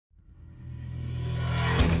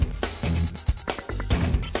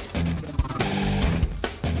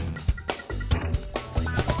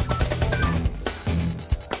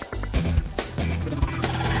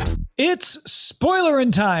It's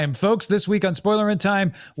Spoilerin time, folks. This week on Spoilerin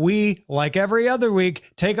time, we, like every other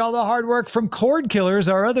week, take all the hard work from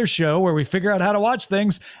Cordkillers, our other show where we figure out how to watch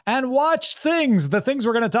things and watch things. The things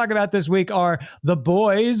we're going to talk about this week are The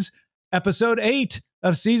Boys, episode 8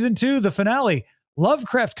 of season 2, the finale.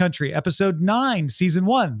 Lovecraft Country, episode 9, season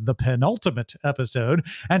 1, the penultimate episode,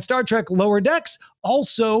 and Star Trek Lower Decks,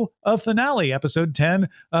 also a finale, episode 10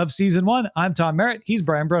 of season 1. I'm Tom Merritt. He's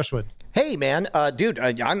Brian Brushwood. Hey, man, dude,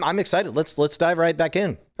 I'm excited. Let's dive right back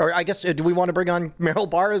in. Or I guess, do we want to bring on Meryl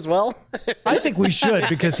Barr as well? I think we should,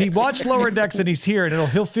 because he watched Lower Decks and he's here, and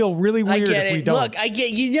he'll feel really weird if we don't. Look, I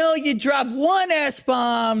get, you drop one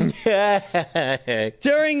S-bomb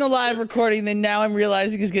during the live recording, then now I'm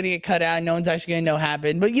realizing it's going to get cut out and no one's actually going to know what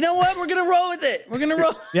happened. But you know what? We're going to roll with it. We're going to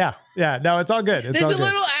roll. Yeah. No, it's all good. There's a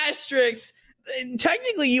little asterisk.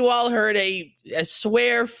 Technically, you all heard a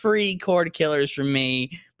swear-free Cordkillers from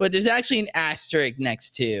me, but there's actually an asterisk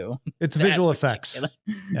next to. It's visual effects.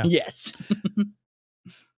 Yeah. Yes.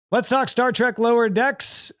 Let's talk Star Trek Lower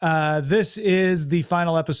Decks. This is the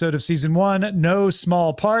final episode of season 1. No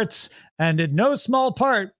small parts, and in no small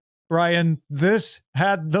part, Brian, this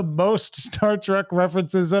had the most Star Trek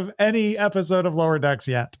references of any episode of Lower Decks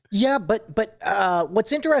yet. Yeah, but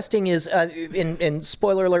what's interesting is, in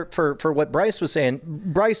spoiler alert for what Bryce was saying,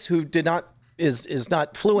 Bryce, who is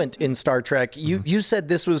not fluent in Star Trek, you said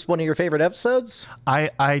this was one of your favorite episodes?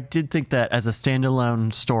 I did think that as a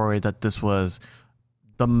standalone story that this was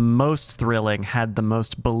the most thrilling, had the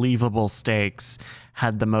most believable stakes,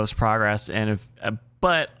 had the most progress, and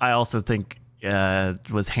but I also think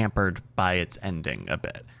was hampered by its ending a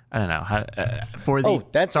bit. I don't know how for the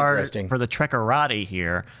that's interesting. For the Trekkerati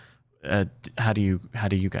here. How do you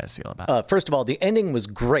guys feel about it? First of all, the ending was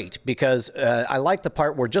great because I like the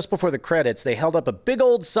part where just before the credits, they held up a big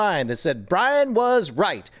old sign that said, "Brian was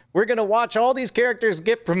right. We're going to watch all these characters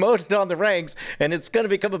get promoted on the ranks, and it's going to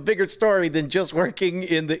become a bigger story than just working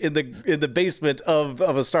in the basement of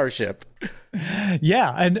a starship."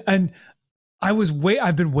 Yeah, and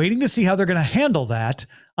I've been waiting to see how they're going to handle that.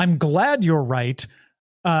 I'm glad you're right.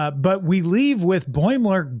 But we leave with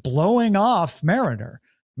Boimler blowing off Mariner.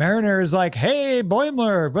 Mariner is like, "Hey,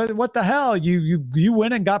 Boimler, but what the hell? You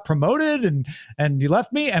went and got promoted and you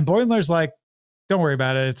left me." And Boimler's like, "Don't worry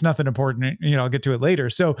about it. It's nothing important. I'll get to it later."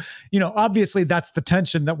 So, obviously that's the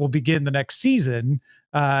tension that will begin the next season,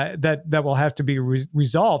 that will have to be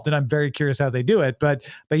resolved. And I'm very curious how they do it. But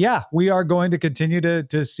yeah, we are going to continue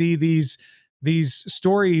to see these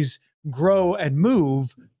stories grow and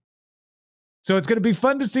move. So it's going to be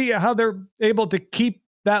fun to see how they're able to keep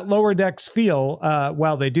that Lower Decks feel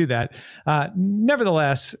while they do that.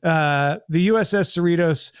 Nevertheless, the USS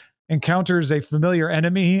Cerritos encounters a familiar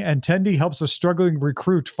enemy, and Tendi helps a struggling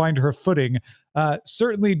recruit find her footing.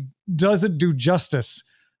 Certainly doesn't do justice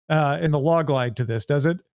in the logline to this, does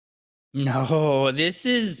it? No, this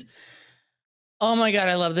is... Oh my God,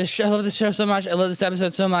 I love this show. I love this show so much. I love this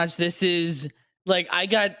episode so much. This is like, I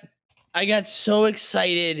got so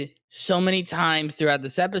excited so many times throughout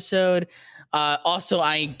this episode. Also,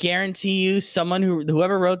 I guarantee you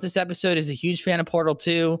whoever wrote this episode is a huge fan of Portal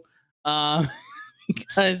 2.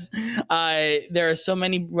 Because there are so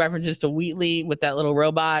many references to Wheatley with that little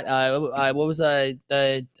robot. What was the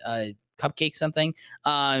cupcake something?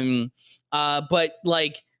 But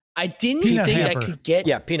like, I didn't think I could get...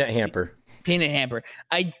 Yeah, Peanut Hamper. Peanut Hamper.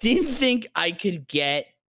 I didn't think I could get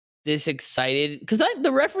this excited because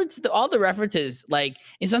all the references, like,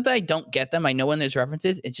 it's not that I don't get them. I know when there's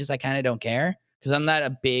references. It's just I kind of don't care because I'm not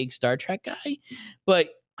a big Star Trek guy. But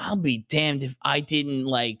I'll be damned if I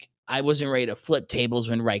wasn't ready to flip tables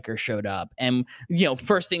when Riker showed up. And,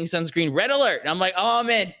 first thing sunscreen, red alert. And I'm like, oh,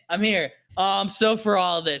 man, I'm here. I'm so for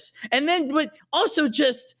all of this. And then, but also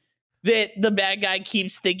just that the bad guy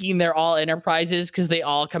keeps thinking they're all Enterprises because they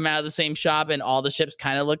all come out of the same shop and all the ships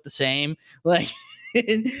kind of look the same. Like,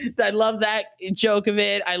 I love that joke of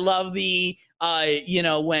it. I love the,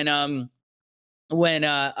 when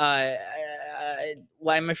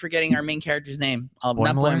why am I forgetting our main character's name? Not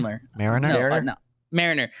Boimler. Mariner? No.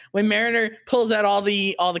 Mariner. When Mariner pulls out all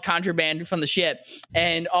the contraband from the ship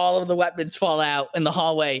and all of the weapons fall out in the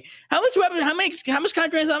hallway. How much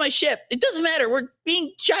contraband is on my ship? It doesn't matter. We're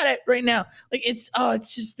being shot at right now. Like, it's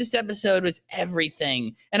just, this episode was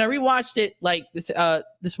everything. And I rewatched it like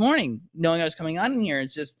this morning, knowing I was coming on in here.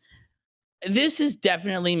 It's just, this is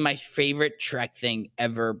definitely my favorite Trek thing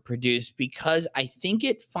ever produced because I think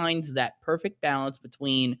it finds that perfect balance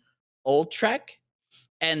between old Trek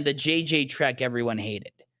and the JJ Trek everyone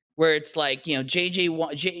hated, where it's like,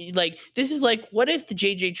 this is like, what if the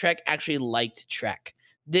JJ Trek actually liked Trek?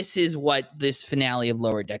 This is what this finale of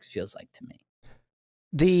Lower Decks feels like to me.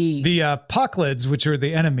 The Pocklids, which are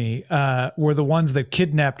the enemy, were the ones that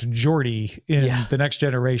kidnapped Geordi in the Next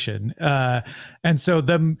Generation. And so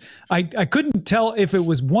I couldn't tell if it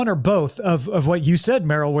was one or both of what you said,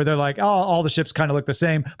 Meryl, where they're like, oh, all the ships kind of look the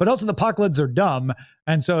same, but also the Pocklids are dumb.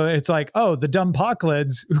 And so it's like, oh, the dumb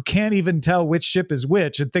Pocklids who can't even tell which ship is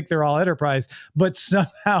which and think they're all Enterprise, but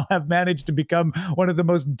somehow have managed to become one of the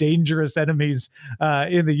most dangerous enemies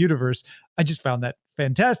in the universe. I just found that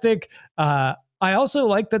fantastic. I also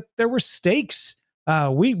like that there were stakes.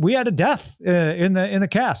 We had a death in the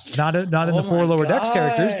cast, not in the 4 Lower Decks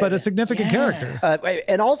characters, but a significant character.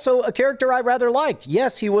 And also a character I rather liked.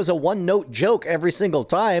 Yes, he was a one-note joke every single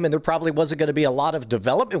time, and there probably wasn't going to be a lot of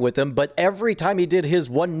development with him, but every time he did his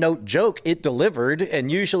one-note joke, it delivered, and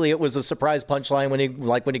usually it was a surprise punchline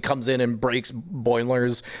when he comes in and breaks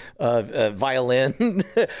Boimler's violin.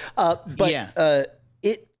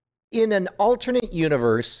 In an alternate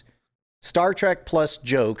universe, Star Trek plus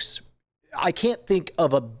jokes, I can't think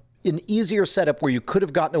of an easier setup where you could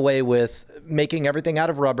have gotten away with making everything out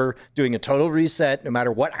of rubber, doing a total reset, no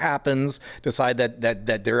matter what happens, decide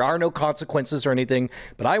that there are no consequences or anything.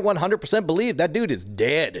 But I 100% believe that dude is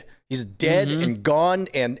dead. He's dead and gone,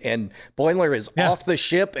 and Boimler is off the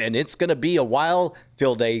ship, and it's going to be a while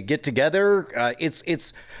till they get together.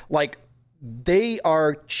 It's like they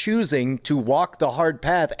are choosing to walk the hard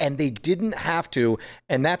path, and they didn't have to.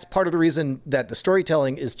 And that's part of the reason that the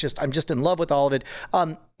storytelling is I'm just in love with all of it.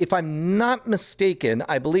 If I'm not mistaken,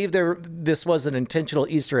 I believe this was an intentional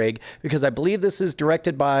Easter egg, because I believe this is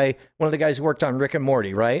directed by one of the guys who worked on Rick and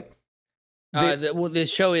Morty, right? The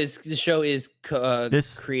show is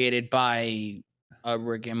created by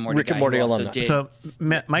Rick and Morty. Rick and Morty alumni. So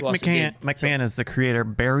Mike McMahon is the creator.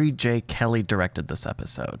 Barry J. Kelly directed this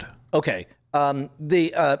episode. Okay.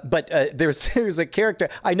 There's a character.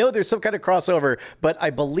 I know there's some kind of crossover, but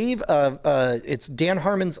I believe it's Dan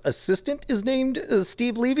Harmon's assistant is named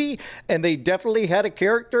Steve Levy, and they definitely had a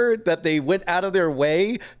character that they went out of their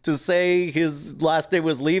way to say his last name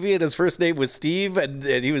was Levy and his first name was Steve, and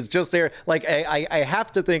he was just there. Like I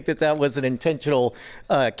have to think that was an intentional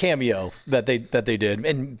cameo that they did,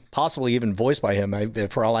 and possibly even voiced by him.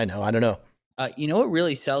 For all I know, I don't know. You know what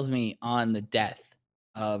really sells me on the death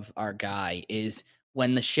of our guy is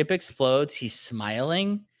when the ship explodes, he's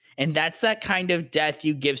smiling, and that's that kind of death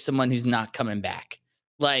you give someone who's not coming back.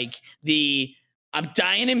 Like I'm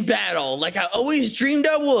dying in battle, like I always dreamed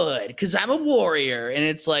I would, because I'm a warrior. And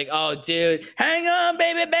it's like, oh, dude, hang on,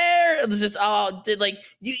 baby bear. This is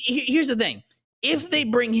here's the thing: if they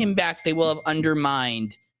bring him back, they will have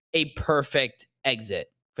undermined a perfect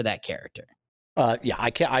exit for that character.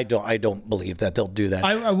 I don't believe that they'll do that.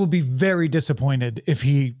 I will be very disappointed if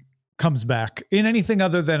he comes back in anything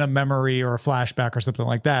other than a memory or a flashback or something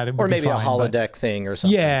like that. Or maybe a holodeck thing or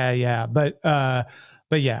something. Yeah. But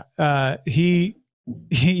yeah, he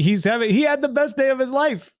had the best day of his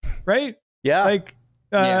life, right? Yeah.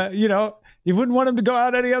 You know, you wouldn't want him to go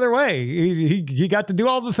out any other way. He got to do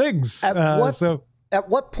all the things. At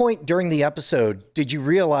what point during the episode did you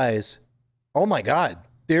realize, oh my God,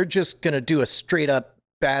 they're just going to do a straight up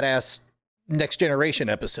badass Next Generation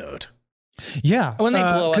episode? Yeah. When they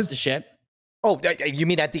blow up the ship. Oh, you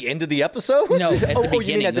mean at the end of the episode? No, at the beginning.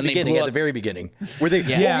 You mean at the beginning, at the very beginning. Where they No,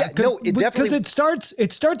 it definitely, because it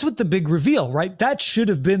starts with the big reveal, right? That should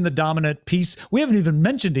have been the dominant piece. We haven't even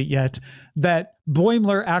mentioned it yet, that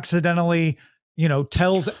Boimler accidentally,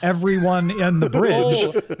 tells everyone in the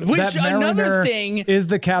bridge that Mariner is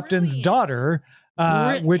the captain's daughter.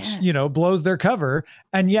 Which, blows their cover.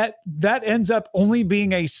 And yet that ends up only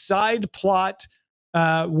being a side plot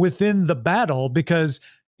within the battle, because,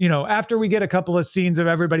 after we get a couple of scenes of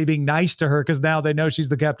everybody being nice to her, because now they know she's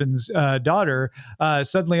the captain's daughter,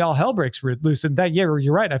 suddenly all hell breaks loose. And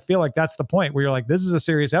you're right. I feel like that's the point where you're like, this is a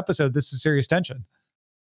serious episode. This is serious tension.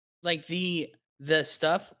 Like the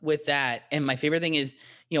stuff with that. And my favorite thing is,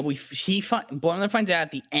 Boimler finds out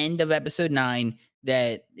at the end of episode 9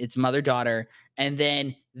 that it's mother-daughter, and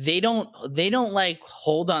then they don't like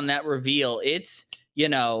hold on that reveal. It's,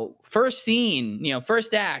 first scene,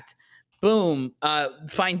 first act, boom,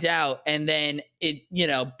 finds out, and then it,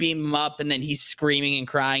 beam him up, and then he's screaming and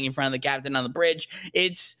crying in front of the captain on the bridge.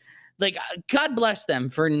 It's like, God bless them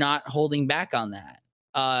for not holding back on that.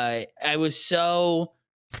 I was so...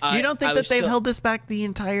 you don't think that they've held this back the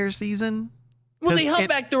entire season? Well, they held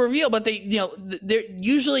back the reveal, but they, they're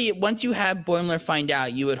usually once you have Boimler find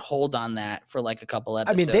out, you would hold on that for like a couple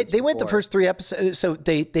episodes. I mean, they went the first 3 episodes, so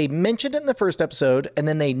they mentioned it in the first episode, and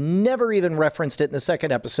then they never even referenced it in the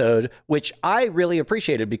second episode, which I really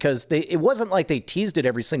appreciated because it wasn't like they teased it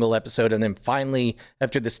every single episode, and then finally,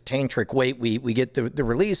 after this tantric wait, we get the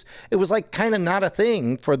release. It was like kind of not a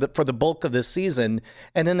thing for the bulk of this season,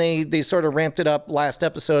 and then they sort of ramped it up last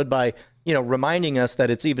episode by reminding us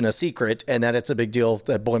that it's even a secret and that it's a big deal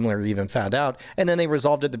that Boimler even found out. And then they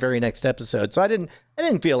resolved it the very next episode. So I didn't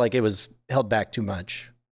feel like it was held back too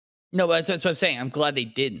much. No, but that's what I'm saying. I'm glad they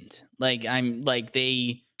didn't.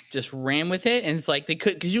 They just ran with it. And it's like they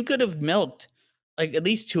could, because you could have milked like at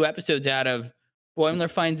least 2 episodes out of Boimler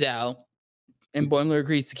finds out and Boimler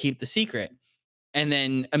agrees to keep the secret. And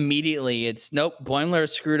then immediately it's nope, Boimler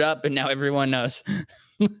screwed up and now everyone knows.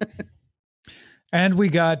 And we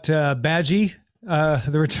got Badgie,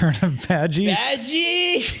 the return of Badgie.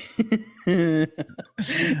 Badgie!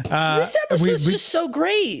 This episode's just so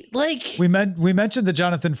great. Like we mentioned the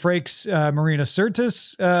Jonathan Frakes, Marina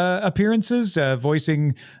Sirtis appearances,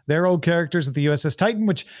 voicing their old characters at the USS Titan,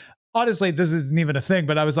 which honestly, this isn't even a thing,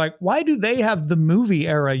 but I was like, why do they have the movie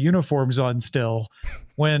era uniforms on still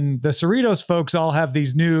when the Cerritos folks all have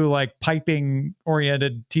these new like piping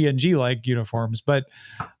oriented TNG like uniforms? But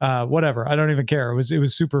whatever. I don't even care. It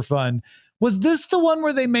was super fun. Was this the one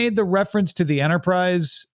where they made the reference to the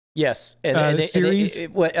Enterprise? Yes, series.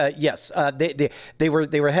 Yes, they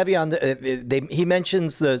were heavy on the. He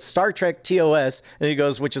mentions the Star Trek TOS, and he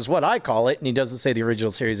goes, which is what I call it, and he doesn't say the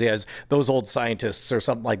original series. He has those old scientists or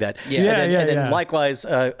something like that. Yeah, and then likewise,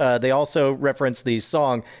 they also reference the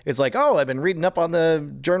song. It's like, oh, I've been reading up on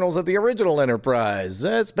the journals of the original Enterprise.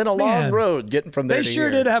 It's been a long road getting from there. They to sure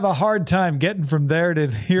here. did have a hard time getting from there to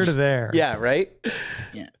here to there. Yeah, right.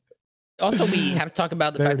 Yeah. Also, we have to talk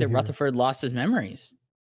about the fact that Rutherford lost his memories.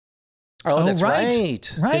 Oh, that's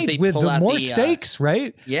right. Right. With the more stakes,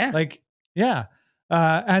 right? Yeah.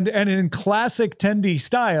 And in classic Tendi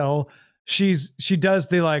style, she does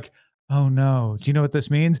the like, oh no, do you know what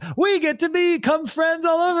this means? We get to become friends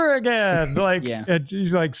all over again. Like, and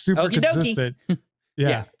she's like super consistent.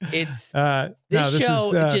 Yeah. It's this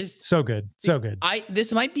show is just so good. So good.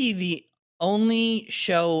 This might be the only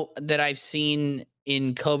show that I've seen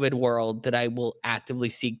in COVID world that I will actively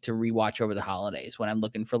seek to rewatch over the holidays when I'm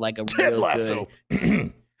looking for like a Ted Lasso.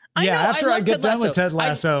 Good. After I get done with Ted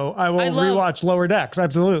Lasso, I will rewatch Lower Decks.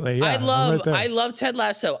 Absolutely. Yeah, I love Ted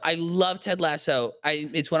Lasso. I love Ted Lasso.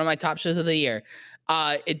 It's one of my top shows of the year.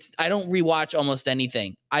 I don't rewatch almost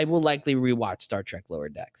anything. I will likely rewatch Star Trek Lower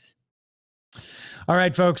Decks. All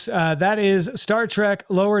right, folks, that is Star Trek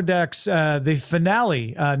Lower Decks, the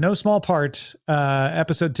finale, no small part,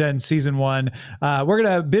 episode 10, season 1. We're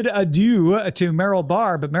going to bid adieu to Meryl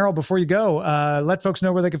Barr. But Meryl, before you go, let folks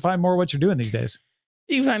know where they can find more of what you're doing these days.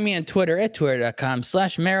 You can find me on Twitter at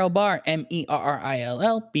twitter.com/Meryl Barr,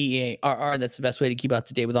 MERRILLBARR. That's the best way to keep up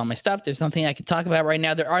to date with all my stuff. There's nothing I can talk about right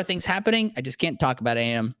now. There are things happening. I just can't talk about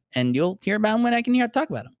any of them. And you'll hear about them when I can talk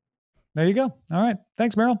about them. There you go. All right.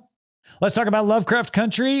 Thanks, Meryl. Let's talk about Lovecraft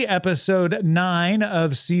Country, episode 9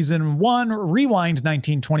 of season 1, Rewind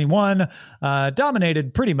 1921,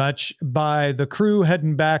 dominated pretty much by the crew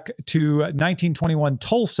heading back to 1921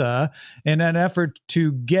 Tulsa in an effort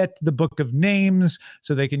to get the Book of Names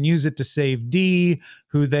so they can use it to save Dee,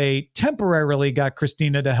 who they temporarily got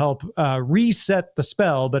Christina to help reset the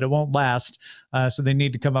spell, but it won't last. So they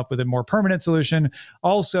need to come up with a more permanent solution.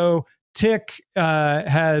 Also, Tick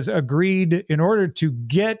has agreed, in order to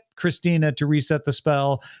get Christina to reset the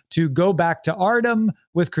spell, to go back to Artem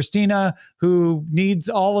with Christina, who needs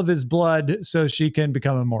all of his blood so she can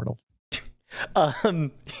become immortal.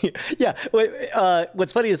 Yeah.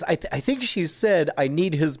 What's funny is I think she said, I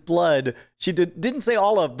need his blood. She didn't say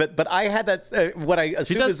all of it, but I had that, what I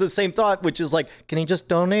assume is the same thought, which is like, can he just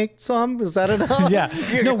donate some? Is that enough? Yeah.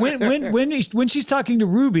 No, when she's talking to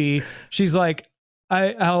Ruby, she's like,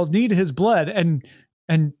 I'll need his blood.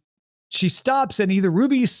 And she stops, and either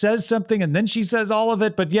Ruby says something and then she says all of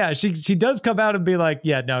it. But yeah, she does come out and be like,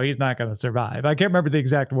 yeah, no, he's not going to survive. I can't remember the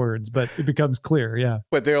exact words, but it becomes clear. Yeah.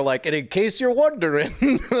 But they're like, and in case you're wondering,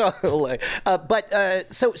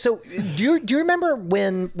 so do you remember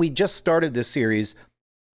when we just started this series?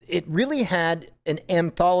 It really had an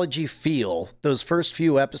anthology feel, those first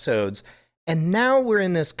few episodes. And now we're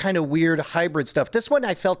in this kind of weird hybrid stuff. This one,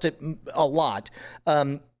 I felt it a lot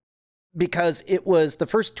because it was the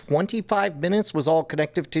first 25 minutes was all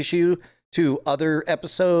connective tissue to other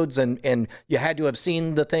episodes. And you had to have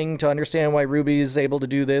seen the thing to understand why Ruby is able to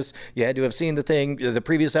do this. You had to have seen the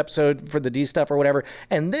previous episode for the D stuff or whatever.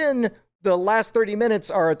 And then the last 30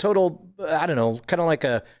 minutes are a total, I don't know, kind of like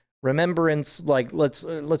a remembrance. Like let's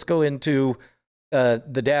go into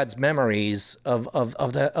the dad's memories of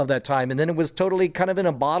that time, and then it was totally kind of in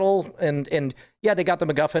a bottle. And yeah, they got the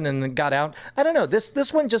MacGuffin and then got out. I don't know.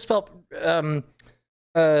 This one just felt. I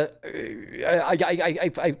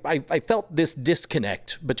felt this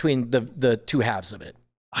disconnect between the two halves of it.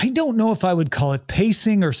 I don't know if I would call it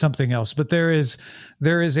pacing or something else, but there is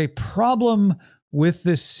a problem with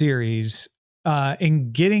this series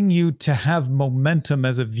in getting you to have momentum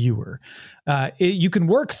as a viewer. You can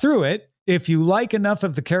work through it if you like enough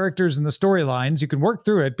of the characters and the storylines. You can work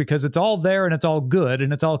through it because it's all there and it's all good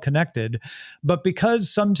and it's all connected. But because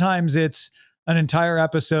sometimes it's an entire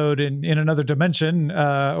episode in another dimension,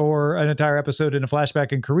 or an entire episode in a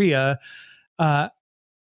flashback in Korea,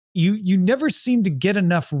 you never seem to get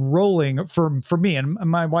enough rolling for me. And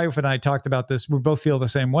my wife and I talked about this. We both feel the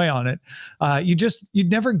same way on it. You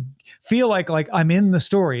never feel like I'm in the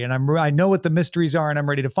story and I know what the mysteries are and I'm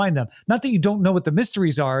ready to find them. Not that you don't know what the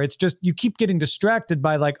mysteries are. It's just, you keep getting distracted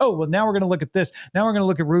by oh, well, now we're going to look at this. Now we're going to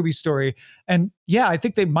look at Ruby's story. And yeah, I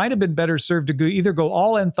think they might've been better served to either go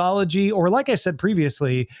all anthology or, like I said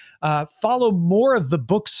previously, follow more of the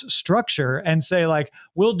book's structure and say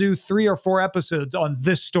we'll do 3 or 4 episodes on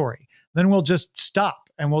this story. Then we'll just stop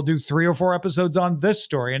and we'll do 3 or 4 episodes on this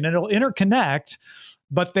story, and it'll interconnect,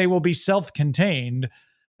 but they will be self-contained,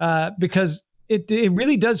 because it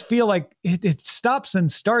really does feel like it stops and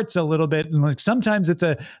starts a little bit. And sometimes it's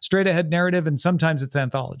a straight ahead narrative and sometimes it's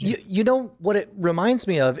anthology. You know what it reminds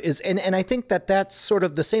me of is, and I think that's sort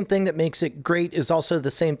of the same thing that makes it great is also the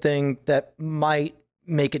same thing that might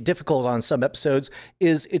make it difficult on some episodes,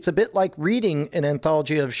 is it's a bit like reading an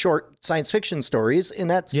anthology of short science fiction stories, in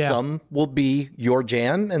that some will be your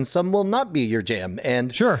jam and some will not be your jam.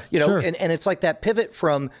 And and it's like that pivot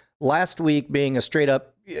from last week being a straight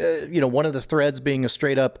up, one of the threads being a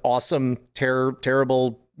straight up awesome,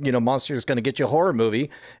 terrible, monster is going to get you horror movie.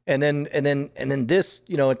 And then this,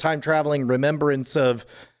 a time traveling remembrance of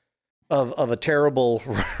a terrible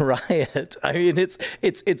riot. I mean,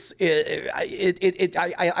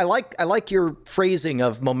 I like your phrasing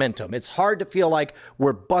of momentum. It's hard to feel like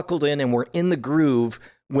we're buckled in and we're in the groove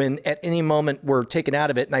when at any moment we're taken out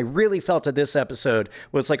of it. And I really felt at this episode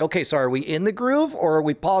was okay, so are we in the groove or are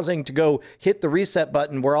we pausing to go hit the reset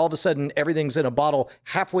button where all of a sudden everything's in a bottle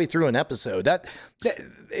halfway through an episode?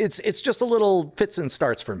 It's just a little fits and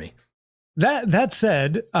starts for me. That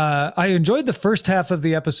said, I enjoyed the first half of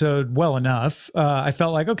the episode well enough. I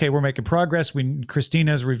felt okay, we're making progress.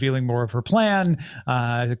 Christina's revealing more of her plan.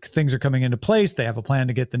 Things are coming into place. They have a plan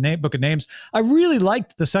to get the book of names. I really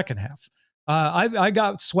liked the second half. I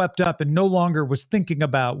got swept up and no longer was thinking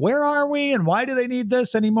about where are we and why do they need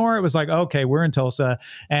this anymore. It was okay, we're in Tulsa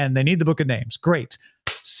and they need the book of names. Great.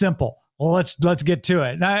 Simple. Well, let's get to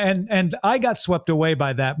it. And I got swept away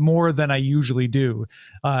by that more than I usually do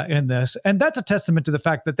in this. And that's a testament to the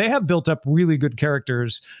fact that they have built up really good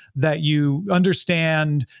characters that you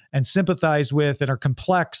understand and sympathize with and are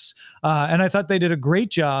complex. And I thought they did a great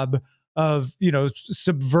job of,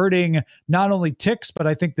 subverting not only Tick's, but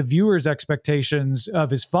I think the viewer's expectations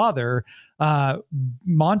of his father,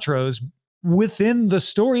 Montrose, within the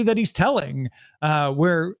story that he's telling,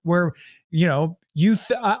 where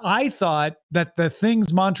I thought that the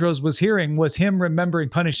things Montrose was hearing was him remembering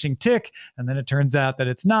punishing Tick, and then it turns out that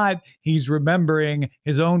it's not. He's remembering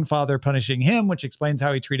his own father punishing him, which explains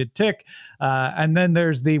how he treated Tick. And then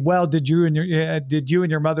there's did you and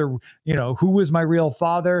your mother, who was my real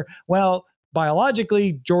father? Well,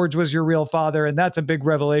 biologically, George was your real father, and that's a big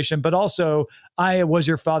revelation. But also, I was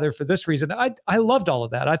your father for this reason. I loved all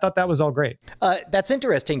of that. I thought that was all great. That's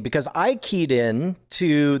interesting because I keyed in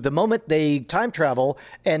to the moment they time travel,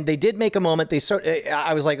 and they did make a moment.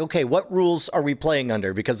 I was like, okay, what rules are we playing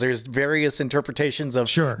under? Because there's various interpretations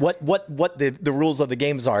of what the rules of the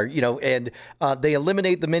games are. And they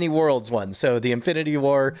eliminate the many worlds one, so the Infinity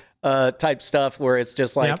War type stuff where it's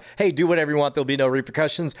just hey, do whatever you want. There'll be no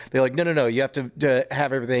repercussions. They're like, no. You have to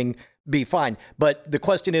have everything be fine. But the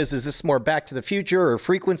question is this more Back to the Future or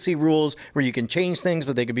frequency rules where you can change things,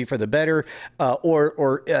 but they could be for the better?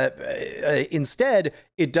 Or instead,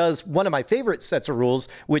 it does one of my favorite sets of rules,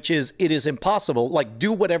 which is it is impossible,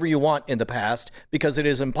 do whatever you want in the past because it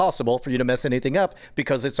is impossible for you to mess anything up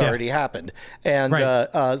because it's already happened. And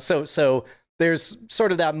so there's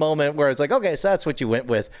sort of that moment where it's okay, so that's what you went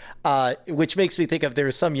with, which makes me think of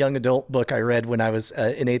there's some young adult book I read when I was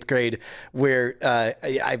in 8th grade where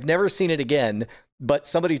I've never seen it again, but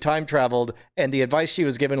somebody time traveled, and the advice she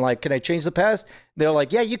was given, like, can I change the past? They're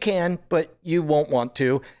like, yeah, you can, but you won't want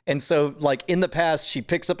to. And so, like, in the past, she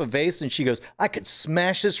picks up a vase and she goes, I could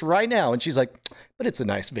smash this right now. And she's like, but it's a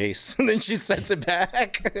nice vase. And then she sends it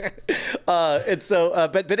back.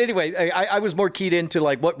 But anyway, I was more keyed into,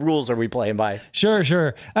 like, what rules are we playing by?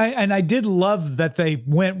 Sure. And I did love that they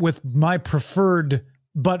went with my preferred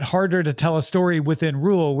but harder to tell a story within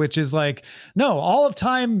rule, which is like, no, all of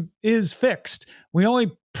time is fixed. We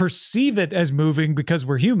only perceive it as moving because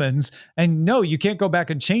we're humans. And no, you can't go back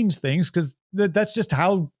and change things because that's just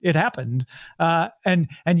how it happened. And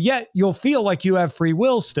yet you'll feel like you have free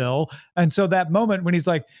will still. And so that moment when he's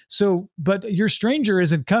like, so, but your stranger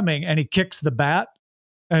isn't coming, and he kicks the bat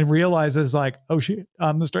and realizes like, oh shit,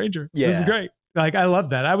 I'm the stranger. Yeah. This is great. Like, I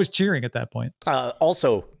love that. I was cheering at that point.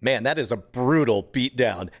 Also, man, that is a brutal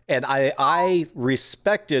beatdown. And I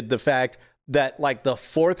respected the fact that, like, the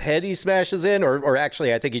fourth head he smashes in, or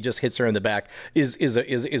actually, I think he just hits her in the back, is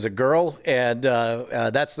a girl. And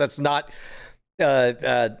that's not,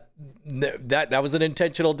 that was an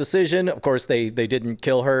intentional decision. Of course, they didn't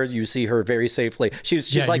kill her. You see her very safely.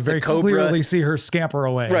 She's like you very the cobra. Clearly see her scamper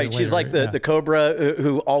away. Right, later. she's like the cobra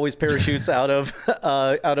who always parachutes out of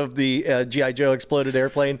the G.I. Joe exploded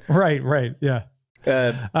airplane. Right, yeah.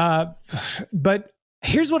 But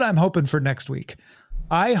here's what I'm hoping for next week.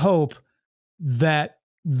 I hope that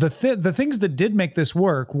the things that did make this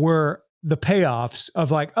work were the payoffs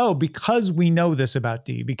of like, oh, because we know this about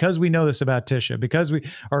Dee, because we know this about Tisha, because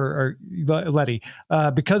or Letty,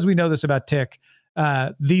 because we know this about Tick,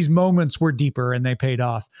 these moments were deeper and they paid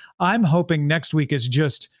off. I'm hoping next week is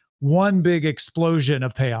just one big explosion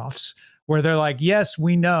of payoffs where they're like, yes,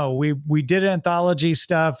 we know we did anthology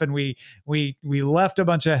stuff and we left a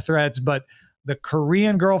bunch of threads, but the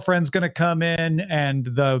Korean girlfriend's going to come in, and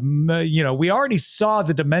we already saw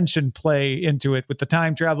the dimension play into it with the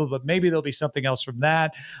time travel, but maybe there'll be something else from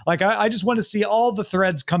that. Like, I just want to see all the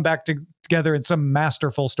threads come back together in some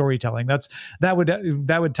masterful storytelling. That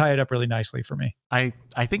would tie it up really nicely for me. I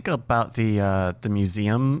think about the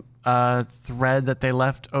museum thread that they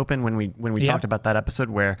left open when we talked about that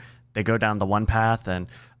episode where they go down the one path and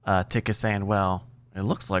Tick is saying, well, it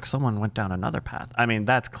looks like someone went down another path. I mean,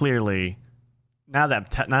 that's clearly, now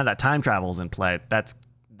that time travel's in play, that's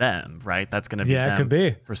them, right? That's going to be them, it could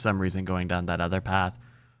be, for some reason, going down that other path.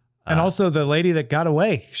 And also the lady that got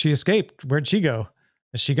away, she escaped. Where'd she go?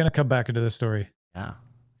 Is she going to come back into the story? Yeah.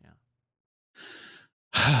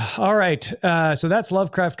 All right. So that's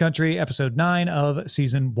Lovecraft Country, episode 9 of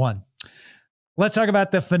season 1. Let's talk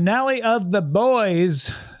about the finale of The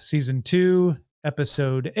Boys, season 2,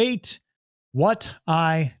 episode 8, What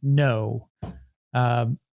I Know.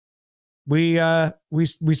 We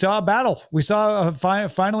saw a battle. We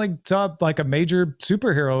finally saw like a major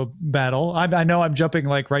superhero battle. I know I'm jumping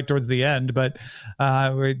like right towards the end, but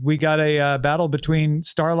we got a battle between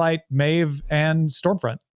Starlight, Maeve, and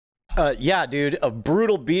Stormfront. Yeah, dude, a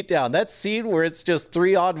brutal beatdown. That scene where it's just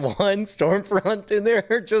 3-on-1 Stormfront in there,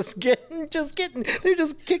 they're just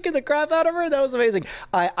kicking the crap out of her. That was amazing.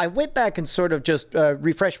 I went back and sort of just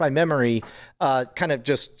refreshed my memory, kind of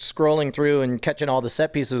just scrolling through and catching all the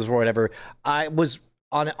set pieces or whatever. I was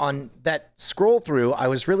on that scroll through, I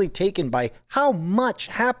was really taken by how much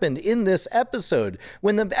happened in this episode.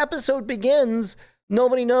 When the episode begins,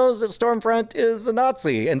 nobody knows that Stormfront is a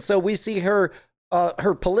Nazi. And so we see her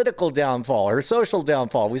political downfall, her social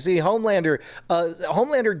downfall. We see Homelander.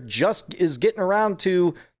 Homelander just is getting around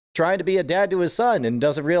to trying to be a dad to his son and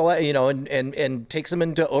doesn't realize, and takes him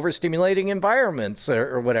into overstimulating environments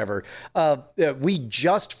or whatever. We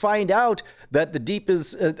just find out that the Deep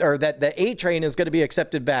is, or that the A Train is going to be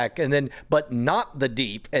accepted back, and then, but not the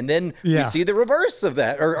Deep. And then we see the reverse of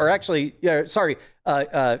that, or actually,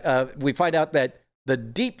 we find out that the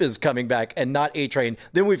Deep is coming back and not A Train.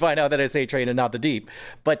 Then we find out that it's A Train and not the Deep.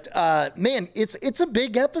 But man, it's a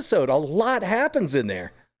big episode. A lot happens in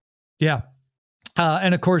there. Yeah.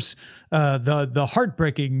 And of course, the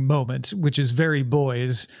heartbreaking moment, which is very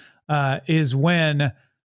Boys, is when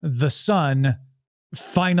the son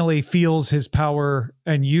finally feels his power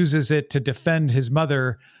and uses it to defend his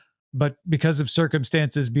mother, but because of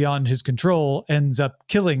circumstances beyond his control, ends up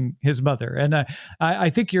killing his mother. And I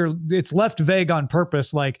think it's left vague on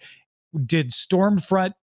purpose. Like, did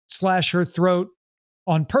Stormfront slash her throat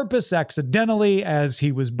on purpose, accidentally, as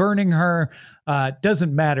he was burning her?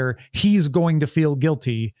 Doesn't matter. He's going to feel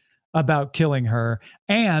guilty about killing her.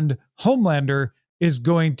 And Homelander is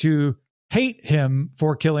going to hate him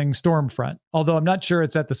for killing Stormfront, although I'm not sure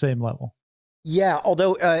it's at the same level. Yeah,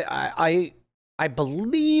 although I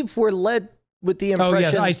believe we're led with the Oh,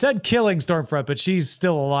 impression. yeah. I said killing Stormfront, but she's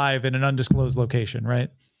still alive in an undisclosed location, right?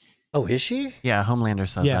 Oh, is she? Yeah, Homelander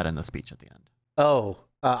says that in the speech at the end. Oh,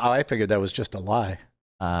 I figured that was just a lie.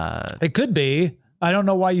 It could be. I don't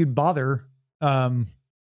know why you'd bother. Yeah.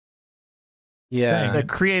 The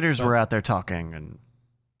creators were out there talking, and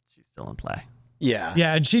she's still in play. Yeah.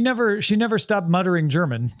 Yeah, and she never stopped muttering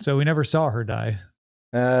German, so we never saw her die.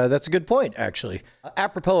 That's a good point, actually.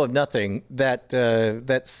 Apropos of nothing, that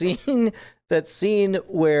scene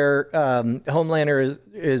where Homelander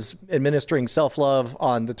is administering self-love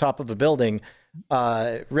on the top of a building.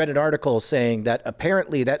 Read an article saying that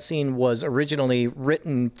apparently that scene was originally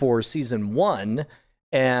written for season 1,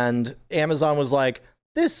 and Amazon was like,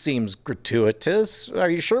 this seems gratuitous. Are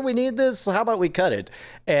you sure we need this? How about we cut it?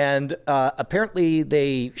 And apparently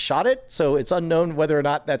they shot it, so it's unknown whether or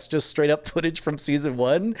not that's just straight up footage from season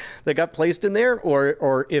 1 that got placed in there,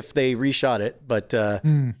 or if they reshot it. But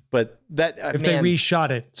that if they reshot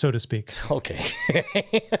it, so to speak. Okay.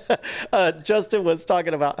 Justin was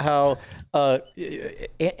talking about how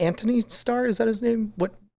Anthony Starr, is that his name?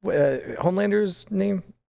 What Homelander's name?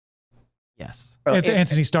 Yes.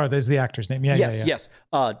 Anthony Starr is the actor's name. Yeah, yes, yeah. Yes.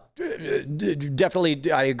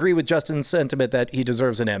 Definitely, I agree with Justin's sentiment that he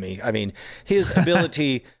deserves an Emmy. I mean, his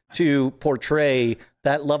ability to portray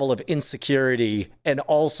that level of insecurity and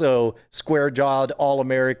also square-jawed,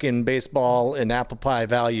 all-American baseball and apple pie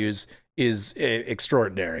values is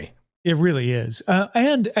extraordinary. It really is.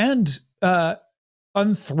 And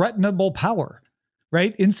unthreatenable power,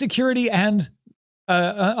 right? Insecurity and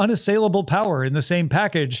unassailable power in the same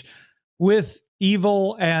package, with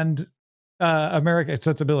evil and American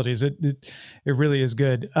sensibilities. It really is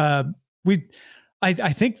good. I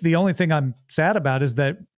think the only thing I'm sad about is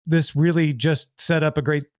that this really just set up a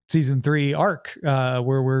great season 3 arc,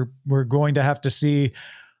 where we're going to have to see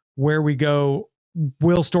where we go.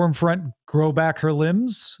 Will Stormfront grow back her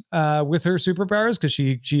limbs with her superpowers, because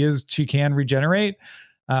she can regenerate?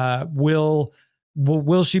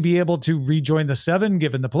 Will she be able to rejoin the Seven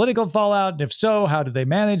given the political fallout? And if so, how do they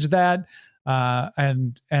manage that?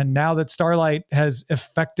 And now that Starlight has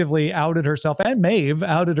effectively outed herself, and Maeve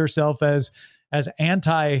outed herself as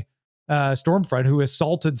anti Stormfront, who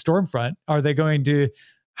assaulted Stormfront,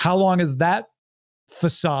 how long is that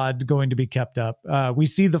facade going to be kept up? We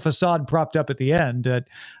see the facade propped up at the end.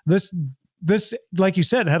 This, like you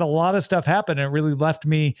said, had a lot of stuff happen, and it really left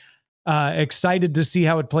me excited to see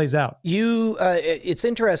how it plays out. It's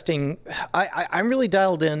interesting. I'm really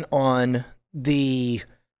dialed in on the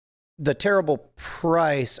terrible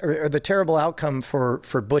price or the terrible outcome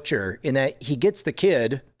for Butcher, in that he gets the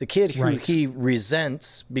kid who right. he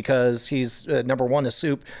resents because he's number one, a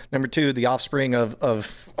soup, number two, the offspring of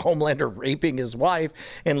Homelander raping his wife,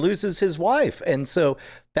 and loses his wife. And so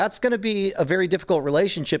that's going to be a very difficult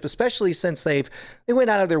relationship, especially since they went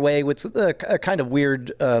out of their way with a kind of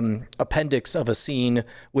weird appendix of a scene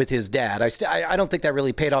with his dad. I don't think that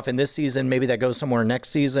really paid off in this season. Maybe that goes somewhere next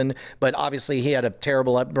season. But obviously he had a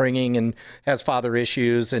terrible upbringing and has father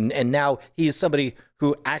issues. And now he's somebody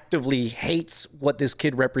who actively hates what this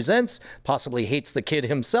kid represents, possibly hates the kid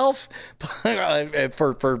himself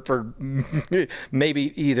for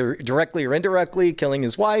maybe either directly or indirectly killing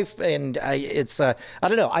his wife. And I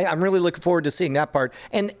don't know. I'm really looking forward to seeing that part.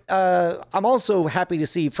 And I'm also happy to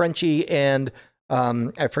see Frenchie and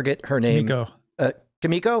I forget her name.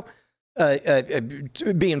 Kimiko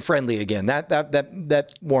being friendly again.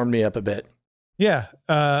 That warmed me up a bit. Yeah,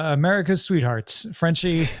 America's sweethearts,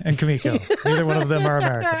 Frenchie and Kimiko. Neither one of them are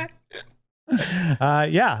American.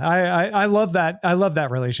 I love that. I love that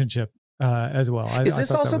relationship as well. Is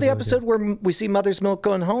this also the episode where we see Mother's Milk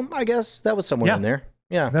going home? I guess that was somewhere in there.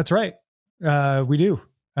 Yeah, that's right. We do.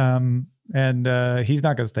 And he's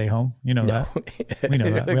not going to stay home. You know that. We know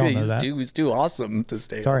that. We all know that. He's too awesome to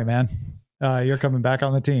stay. Sorry, man. You're coming back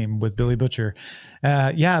on the team with Billy Butcher.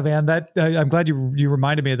 Yeah, man, I'm glad you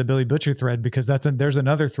reminded me of the Billy Butcher thread, because there's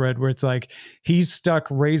another thread where it's like he's stuck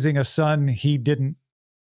raising a son he didn't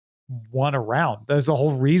want around. That's the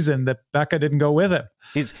whole reason that Becca didn't go with him.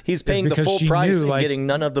 He's paying the full price and getting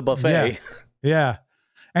none of the buffet. Yeah.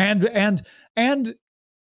 And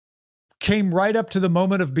came right up to the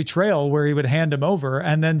moment of betrayal where he would hand him over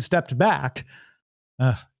and then stepped back.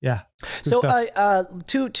 Yeah. So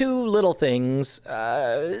two little things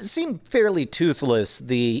seem fairly toothless.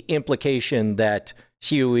 The implication that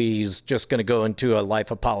Huey's just going to go into a life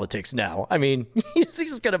of politics now. I mean,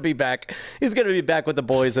 he's going to be back. He's going to be back with the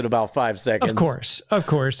boys in about 5 seconds. Of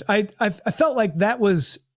course. I felt like that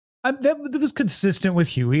was consistent with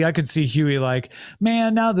Huey. I could see Huey like,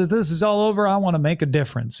 man, now that this is all over, I want to make a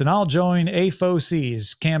difference, and I'll join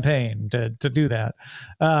AFOC's campaign to do that.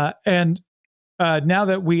 And now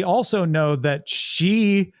that we also know that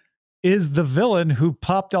she is the villain who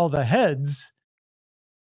popped all the heads,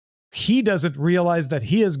 he doesn't realize that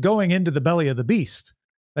he is going into the belly of the beast,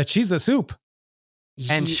 that she's a soup.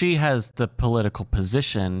 And she has the political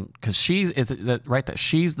position because she's that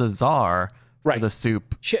she's the czar for the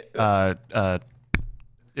soup. What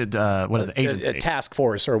is it? Agency. A task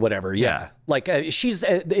force or whatever. Yeah. Like she's,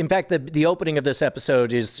 in fact, the opening of this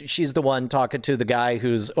episode is she's the one talking to the guy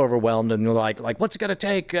who's overwhelmed and like, what's it going to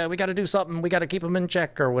take? We got to do something. We got to keep him in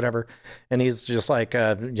check or whatever. And he's just like,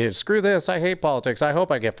 screw this. I hate politics. I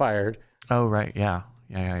hope I get fired. Oh, right. Yeah.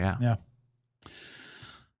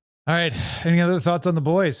 All right. Any other thoughts on The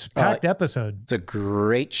Boys? Packed episode. It's a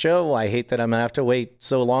great show. I hate that I'm going to have to wait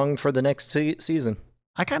so long for the next season.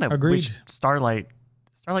 I kind of wish Starlight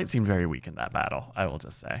seemed very weak in that battle, I will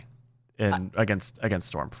just say, against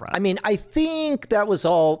Stormfront. I mean, I think that was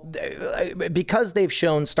all because they've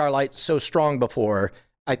shown Starlight so strong before.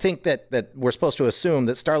 I think that we're supposed to assume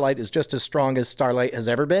that Starlight is just as strong as Starlight has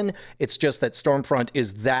ever been. It's just that Stormfront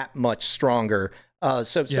is that much stronger.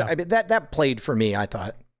 So I mean, that played for me, I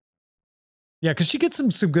thought. Yeah, because she gets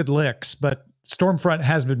some good licks, but Stormfront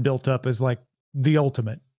has been built up as like the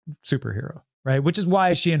ultimate superhero, right? Which is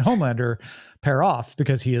why she and Homelander pair off,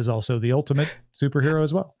 because he is also the ultimate superhero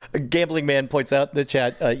as well. A Gambling Man points out in the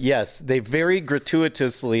chat, yes, they very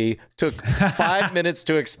gratuitously took 5 minutes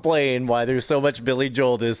to explain why there's so much Billy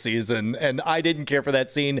Joel this season, and I didn't care for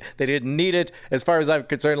that scene. They didn't need it. As far as I'm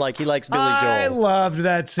concerned, like, he likes Billy Joel. I loved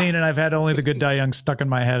that scene, and I've had Only the Good Die Young stuck in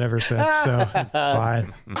my head ever since, so it's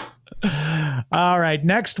fine. All right,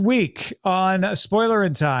 next week on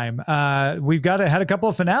Spoilerin Time, we've had a couple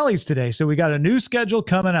of finales today, so we got a new schedule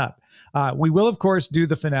coming up. We will, of course, do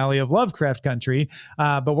the finale of Lovecraft Country,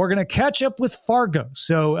 but we're going to catch up with Fargo.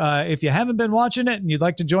 So if you haven't been watching it and you'd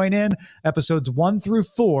like to join in, episodes 1 through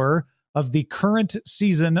 4 of the current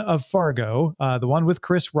season of Fargo, the one with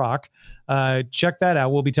Chris Rock, check that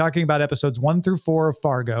out. We'll be talking about episodes 1 through 4 of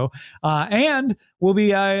Fargo, and we'll be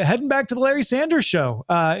heading back to the Larry Sanders Show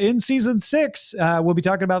in season 6. We'll be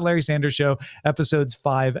talking about Larry Sanders Show episodes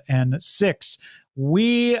 5 and 6.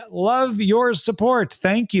 We love your support.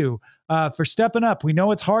 Thank you for stepping up. We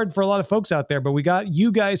know it's hard for a lot of folks out there, but we got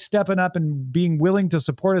you guys stepping up and being willing to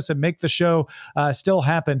support us and make the show still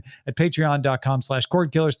happen at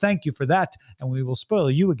patreon.com/Cordkillers. Thank you for that. And we will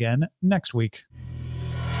spoil you again next week.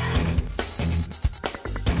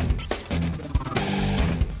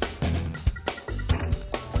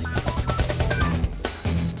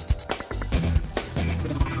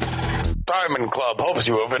 Diamond Club hopes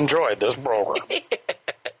you have enjoyed this program.